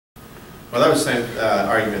Well, that was the same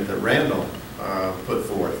argument that Randall put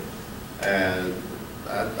forth, and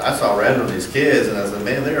I saw Randall and his kids, and I said,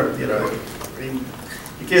 man, they're, you know,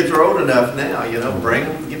 the kids are old enough now, you know, bring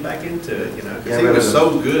them, get back into it, you know, because he was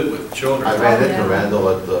so good with children. I ran into Randall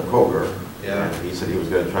at the Kroger. Yeah. And he said he was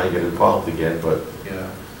going to try and get involved again, but yeah.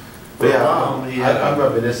 But yeah, I'm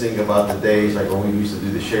reminiscing about the days like when we used to do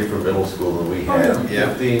the Schaefer Middle School and we had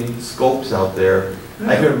 15 scopes out there.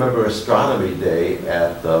 I can remember astronomy day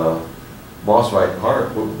at Moss Ride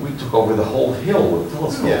Park. We took over the whole hill with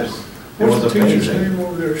telescopes. Yes. It was What's the teacher's amazing. name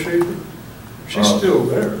over there, Schaefer? She's still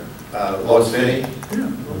there. Lois Finney.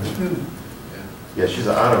 Yeah, Lois Finney. Yeah, she's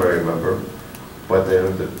an honorary member, but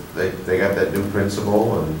they got that new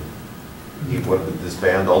principal and he wanted to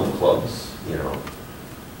disband all the clubs, you know.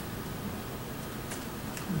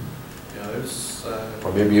 Yeah, there's.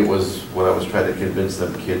 Or maybe it was when I was trying to convince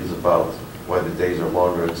them kids about why the days are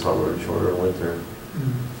longer in summer and shorter in winter.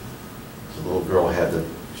 So the little girl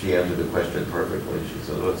she answered the question perfectly. She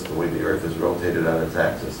said, well, it's the way the earth is rotated on its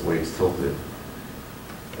axis, the way it's tilted.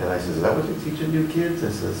 And I said, is that what you're teaching new kids? I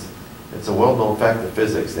says, it's a well-known fact of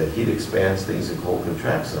physics that heat expands things and cold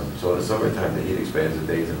contracts them. So in the summertime, the heat expands the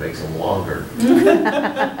days and makes them longer.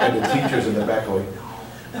 And the teachers in the back going,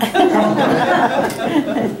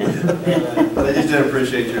 But I just didn't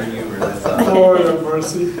appreciate your humor. That's all. Lord have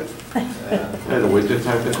mercy. and the winter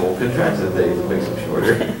time, the cold contracts the days and makes them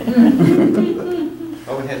shorter.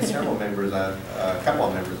 Well, we had several members, a couple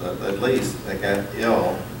of members at least, that got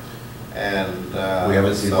ill. And We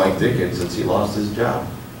haven't seen Mike Dickens since he lost his job.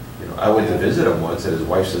 You know, I went to visit him once, and his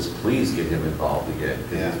wife says, "Please get him involved again.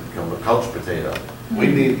 Yeah. He's become a couch potato." we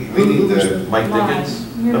need to. Mike Dickens,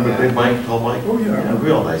 remember Big Mike, tall Mike? Oh, yeah. A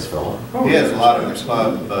real nice fellow. He has a lot of the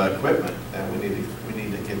club equipment, and we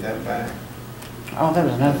need to get that back. Oh, that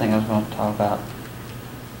was another thing I was going to talk about.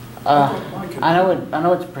 I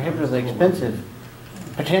know it's prohibitively expensive,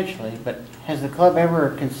 potentially, but has the club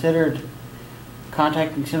ever considered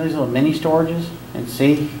contacting some of these little mini storages and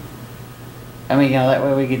see? I mean, you know, that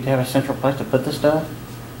way we get to have a central place to put the stuff.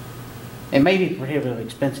 It may be prohibitively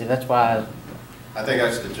expensive. That's why. I think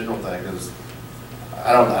that's the general thing, is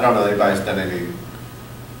I don't know that anybody's done any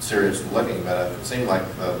serious looking, but it seemed like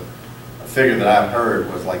a figure that I've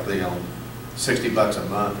heard was like, you know, $60 a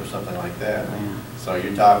month or something like that. Yeah. So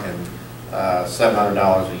you're talking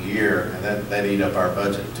 $700 a year, and that'd eat up our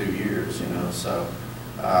budget in 2 years, you know. So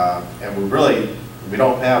and we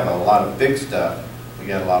don't have a lot of big stuff. We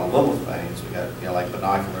got a lot of little things. We got, you know, like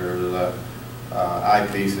binoculars,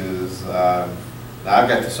 eyepieces. Now I've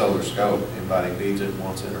got the solar scope. Anybody needs it,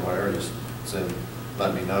 wants it, or whatever, just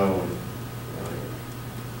let me know, and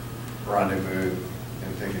rendezvous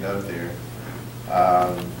and pick it up there.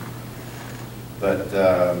 But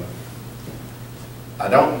I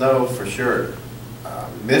don't know for sure.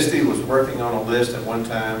 Misty was working on a list at one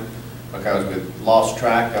time because we lost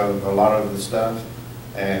track of a lot of the stuff,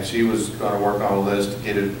 and she was going to work on a list to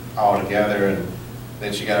get it all together, and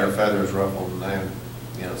then she got her feathers ruffled, and I haven't,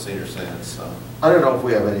 you know, seen her since. So I don't know if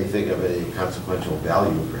we have anything of any consequential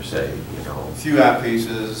value per se, you know. a few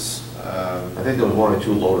eyepieces. I think there was 1 or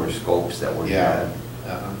 2 loader scopes that were Yeah.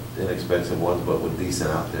 bad, inexpensive ones, but with decent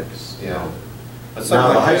optics. You Yeah. know. But Now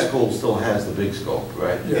something the like high that- school still has the big scope,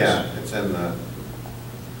 right? Yes. Yeah, it's in the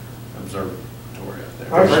observatory up there.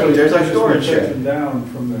 Actually, There's our it's been storage shed. taken down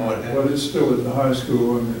from there, Oh, it has? but it's still at the high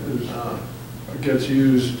school, and it gets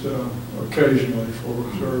used occasionally for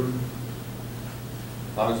observing.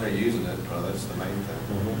 As long as they're using it, well, that's the main thing.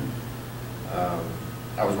 Mhm.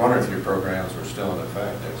 I was wondering if your programs were still in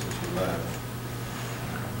effect since you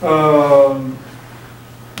left.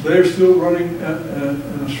 They're still running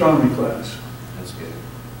an astronomy class. That's good.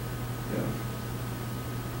 Yeah.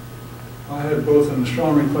 I had both an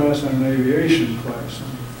astronomy class and an aviation class.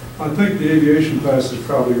 And I think the aviation class is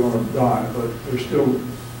probably going to die, but they're still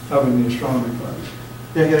having the astronomy class.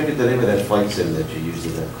 Yeah, I gotta get the name of that flight sim that you used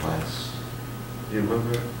in that class. Do you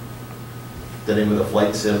remember the name of the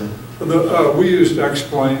flight sim? We used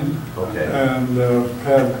X-Plane Okay. and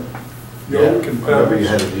had yoke and I remember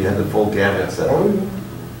pedals. you had the full gamut set Oh, up.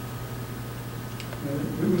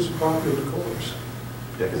 yeah. It was a popular course.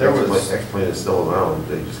 Yeah, because There was- X-Plane is still around,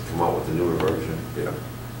 they just come out with a newer version. Yeah.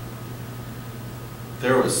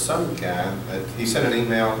 There was some guy that he sent an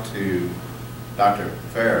email to Dr.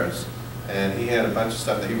 Ferris, and he had a bunch of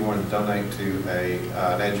stuff that he wanted to donate to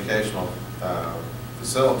an educational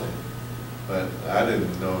facility. But I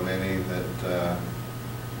didn't know of any that,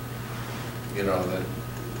 you know, that,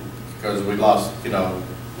 because we lost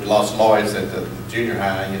Lloyd's at the junior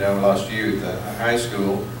high, you know, we lost you at the high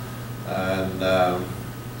school, and I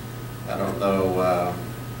don't know,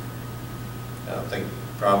 I don't think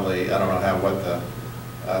probably, I don't know what the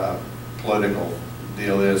political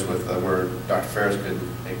deal is with where Dr. Ferris could,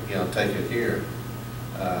 take it here.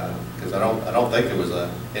 Because I don't think there was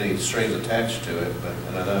any strings attached to it,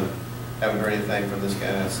 and I haven't heard anything from this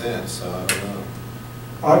guy since, so I don't know.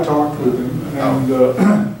 I talked with him,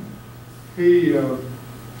 and he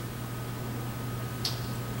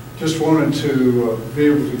just wanted to be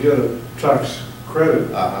able to get a tax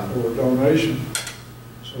credit or donation.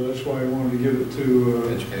 So that's why he wanted to give it to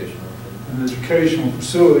an educational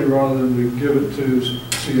facility rather than to give it to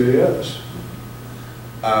CAS.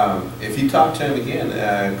 If you talk to him again,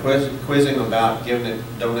 quizzing about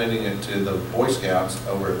donating it to the Boy Scouts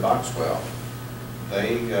over at Boxwell,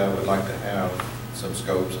 they would like to have some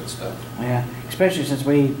scopes and stuff. Yeah, especially since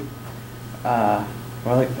we, last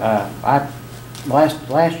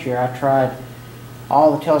year I tried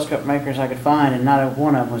all the telescope makers I could find, and not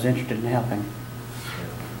one of them was interested in helping.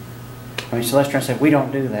 I mean, Celestron said, we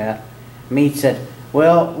don't do that. Meade said,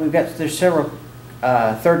 well, there's several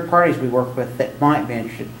third parties we work with that might be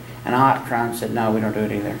interested. And Optron said, no, we don't do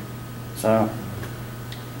it either. So,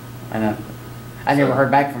 I never heard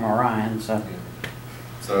back from Orion, so.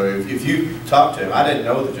 So if you talk to him, I didn't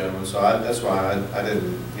know the gentleman, so that's why I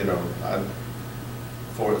didn't, I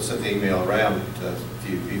sent the email around to a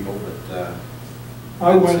few people, but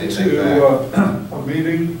I went to a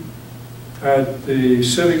meeting at the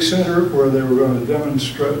Civic Center where they were going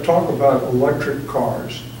to talk about electric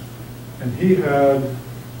cars. And he had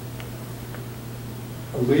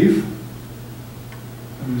a Leaf,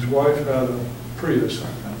 and his wife had a Prius, I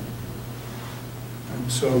think.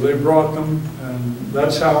 And so they brought them, and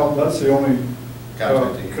that's the only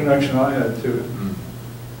connection I had to it. Mm-hmm.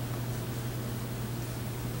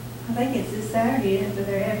 I think it's this Saturday, but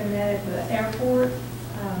they're having that at the airport.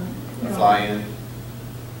 The fly-in?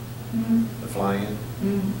 Mm-hmm. The fly-in?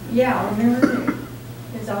 Mm-hmm. Yeah, I remember it.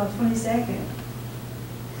 It's on the 22nd.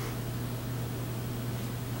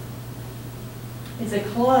 It's a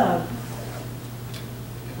club,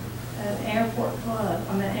 an airport club.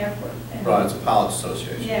 I mean, airport. Right, it's a pilot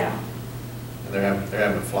association. Yeah. And they're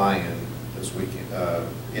having a fly-in this weekend.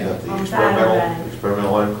 Yeah. The On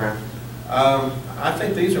experimental aircraft? I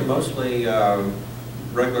think these are mostly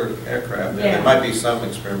regular aircraft. Yeah. There might be some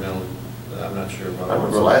experimental, I'm not sure about. I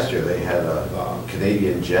remember last year they had a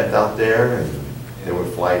Canadian jet out there, and they were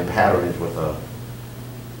flying patterns with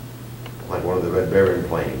like one of the Red Baron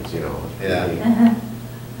planes, Yeah. I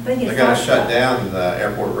think They're going to shut down the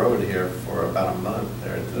airport road here for about a month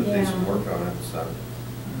there to do some work on it. So,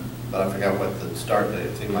 but I forgot what the start date.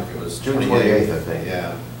 It seemed like it was June 28th, I think.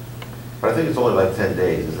 Yeah. But I think it's only like 10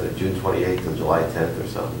 days, isn't it? June 28th to July 10th or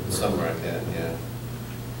something. Something like that, yeah.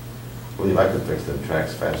 I believe I could fix them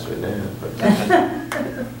tracks faster than that, but.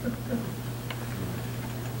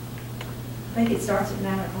 I think it starts at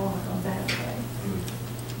 9 o'clock on Saturday.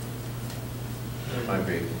 It might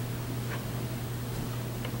be.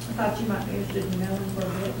 I thought you might be interested in knowing for a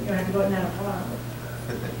bit. You're going to have to go at 9 o'clock.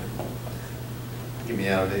 Get me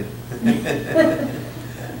out of it.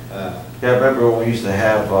 Yeah, I remember when we used to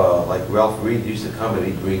have, like Ralph Reed used to come and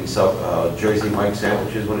he'd bring some Jersey Mike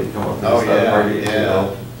sandwiches when he'd come up to the start party,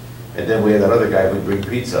 And then we had that other guy who'd bring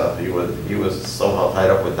pizza. He was somehow tied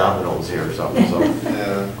up with Domino's here or something, so.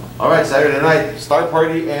 Yeah. All right, Saturday night, start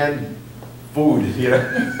party and food,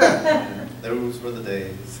 Those were the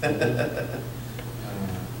days.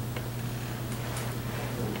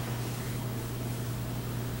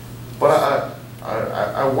 But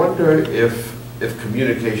I wonder if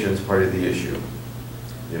communication is part of the issue,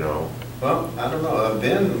 Well, I don't know.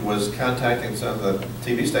 Ben was contacting some of the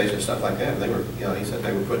TV stations, stuff like that. And they were, he said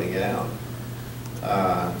they were putting it out.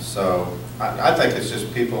 So I think it's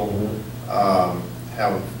just people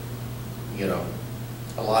have,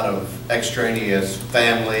 a lot of extraneous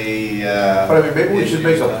family. But I mean, maybe we should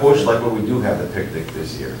make a push like when we do have the picnic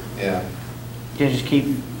this year. Yeah. You just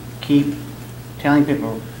keep telling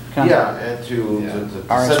people. Come. Yeah, and to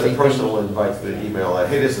send a personal invite to the email that,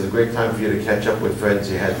 hey, this is a great time for you to catch up with friends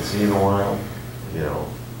you hadn't seen in a while,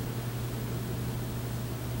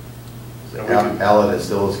 Alan is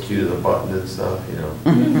still as cute as a button and stuff,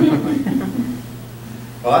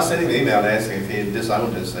 Well, I sent him an email asking if he had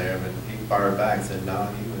disowned us there, but he fired back and said, no,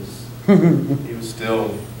 he was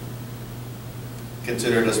still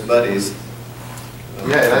considered us buddies.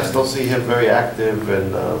 Yeah, and I still see him very active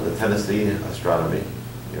in the Tennessee astronomy,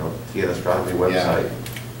 TN Astronomy website.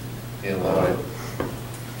 Yeah,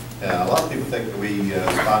 a lot of people think that we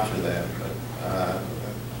sponsor that, but I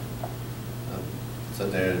sat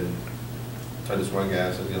there and told this one guy,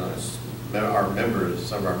 I said, it's our members,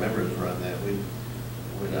 some of our members run that.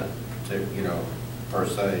 We're not, per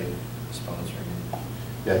se, sponsoring.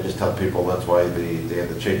 Yeah, just tell people that's why they had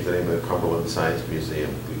to change the name of the Cumberland Science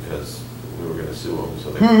Museum, because we were gonna sue them,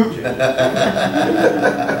 so they could change it.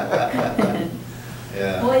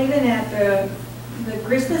 Yeah. Well, even at the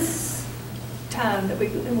Christmas time that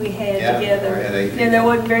we had Yeah, together, we had 8 and there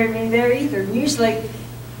wasn't very many there either. Usually,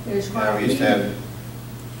 there's quite Yeah, a we used to few. have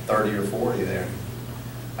 30 or 40 there.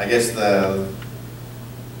 I guess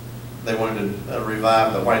they wanted to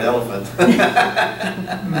revive the white elephant.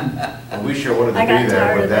 And we sure wanted to I be got there,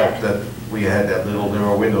 tired but of that. we had that little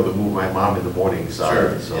narrow window to move my mom in the morning Sure,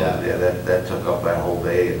 side. So, yeah. yeah, that took up that whole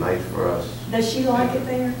day and night for us. Does she like it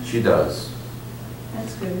there? She does.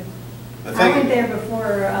 That's good. The I went thing, there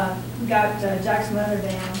before, got Jack's mother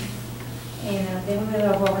down, and then we went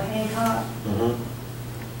over Hancock,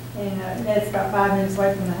 and that's about 5 minutes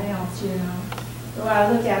away from the house, you know. So I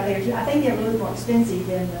looked out there, I think they were a little more expensive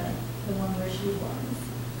than the one where she was.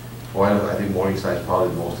 Well, I think Morningside's probably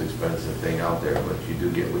the most expensive thing out there, but you do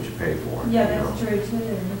get what you pay for. Yeah, you that's know. true too.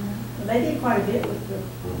 You know. They did quite a bit with the,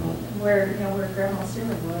 where, you know, where Grandma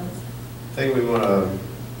Stewart was. thing we want to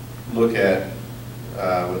look at,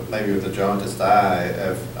 maybe with the jaundiced eye,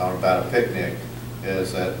 about a picnic,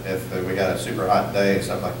 is that if we got a super hot day,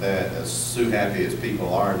 something like that, as so happy as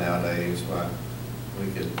people are nowadays, well, we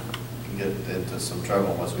could get into some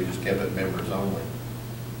trouble unless we just kept it members only.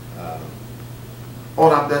 Oh,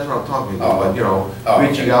 that's what I'm talking about, Oh. but, you know, Oh,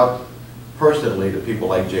 reaching okay. out personally to people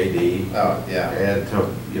like JD. Oh, yeah. And to,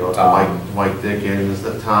 you know, to Tom. Mike Dickens,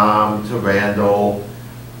 to Tom, to Randall,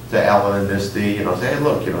 to Ellen and Misty, you know, say, hey,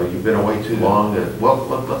 look, you know, you've been away too long, and, well,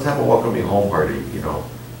 let's have a welcoming home party, you know.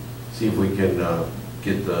 See if we can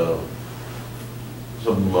get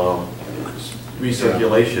some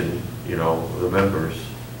recirculation, you know, of the members.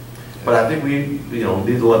 But I think we, you know,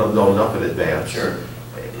 need to let them know enough in advance. Sure.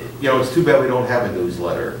 You know, it's too bad we don't have a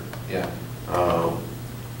newsletter. Yeah.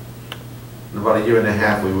 In about a year and a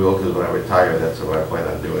half we will, because when I retire, that's what I plan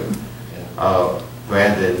on doing. Yeah.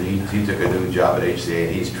 Brandon, he took a new job at HCA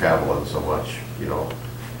and he's traveling so much, you know.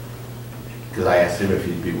 Because I asked him if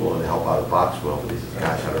he'd be willing to help out at Boxwell, but he says,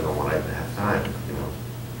 gosh, I don't know when I'd have time, you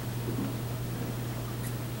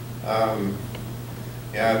know.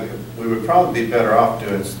 Yeah, we would probably be better off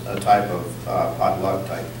doing a type of potluck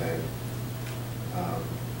type thing.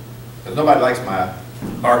 Because nobody likes my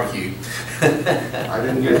barbecue. I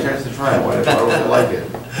didn't get a chance to try it, why don't you like it?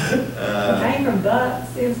 It came from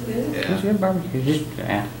Bucks, it was good. It's Yeah. good barbecue, just,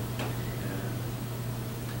 yeah,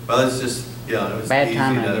 Well, it's just, you know, it was bad easy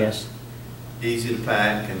time, I to, guess. easy to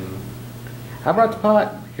pack and, I brought the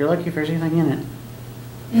pot, you're lucky if there's anything in it.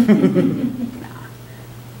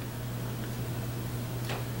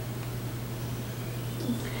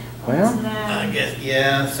 Well, I guess,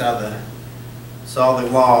 yeah, saw the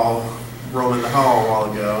law roaming the hall a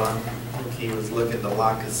while ago. I think he was looking to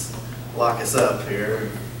lock us up here.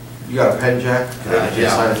 You got a pen, Jack? Can I Yeah.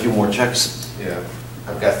 just sign a few more checks? Yeah.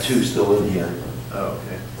 I've got 2 still in here. Oh,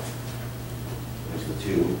 okay. There's the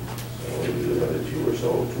 2. So we do another 2 or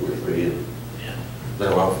so, 2 or 3, and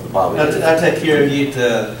then I'll for the Bobby. I'll take care of you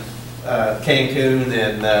to Cancun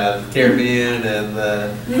and Caribbean and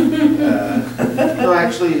No,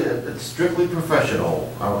 actually, it's strictly professional.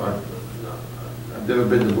 I've never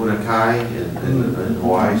been to Bunacai in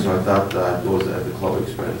Hawaii, so I thought it was at the club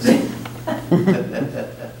expense.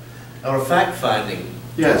 or fact finding.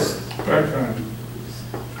 Yes, Background.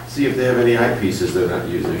 see if they have any eyepieces they're not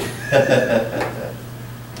using.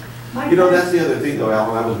 My You know, cousin- that's the other thing though,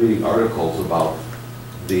 Alan, I was reading articles about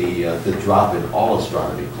the drop in all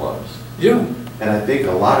astronomy clubs. Yeah, And I think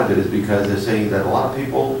a lot of it is because they're saying that a lot of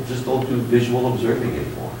people just don't do visual observing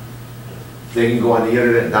anymore. They can go on the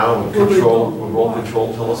internet now and Well, they control, don't. remote control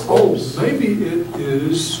oh, telescopes. maybe it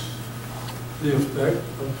is the effect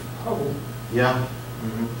of Hubble. Yeah. Well,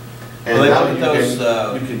 And they now put those,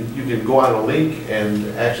 you can go on a link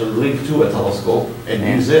and actually link to a telescope and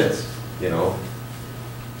use it, you know.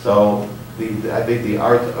 So I think the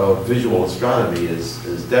art of visual astronomy is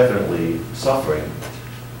definitely suffering.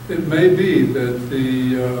 It may be that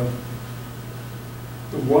the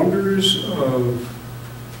wonders of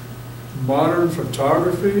modern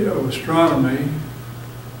photography of astronomy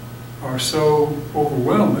are so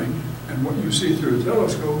overwhelming, and what you see through a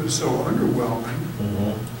telescope is so underwhelming.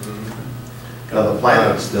 Now, the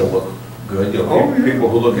planets still look good, you know, Oh, yeah. people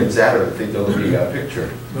who look at Saturn think they're looking at a picture.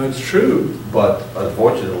 That's true. But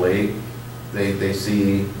unfortunately, they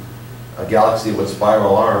see a galaxy with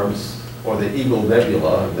spiral arms, or the Eagle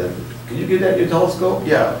Nebula, and then, can you get that in your telescope?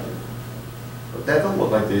 Yeah. But that doesn't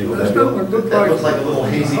look like the Eagle That Nebula. doesn't look That like- looks like a little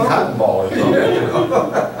hazy cotton ball or something. Yeah. You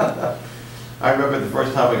know? I remember the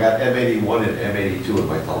first time I got M81 and M82 in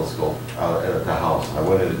my telescope at the house. I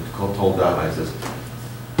went in and told Don, I says,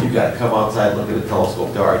 You've got to come outside, look at the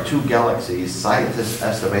telescope. There are 2 galaxies. Scientists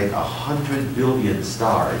estimate 100 billion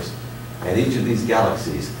stars. And each of these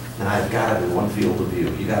galaxies, and I've got them in one field of view.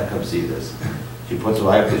 You got to come see this. She puts her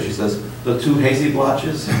eye up there, she says, the 2 hazy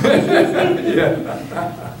blotches?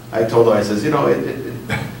 I told her, I says, you know,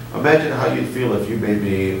 imagine how you'd feel if you made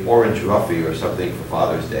me orange roughy or something for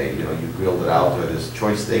Father's Day. You know, you grilled it out, or this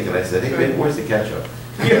choice steak, and I said, hey, babe, where's the ketchup?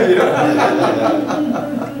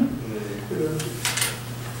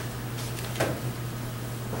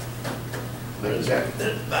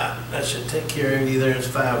 That should take care of you. There's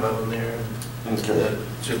 5 of them there. That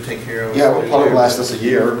should take care of. Yeah, it will probably last us a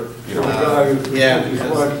year, you know. Yeah, His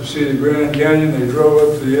because- wife to see the Grand Canyon, they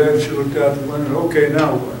drove up to the edge, she looked out the window, okay,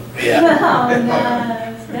 now what? Yeah. Oh,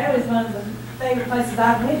 nice. That was one of the favorite places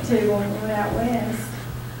I went to when we went out west.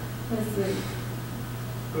 Let's see.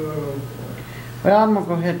 Well, I'm gonna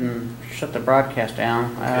go ahead and shut the broadcast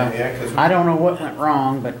down. Yeah, 'cause- I don't know what went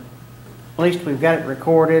wrong, but at least we've got it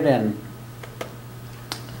recorded, and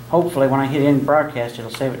hopefully when I hit end broadcast,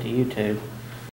 it'll save it to YouTube.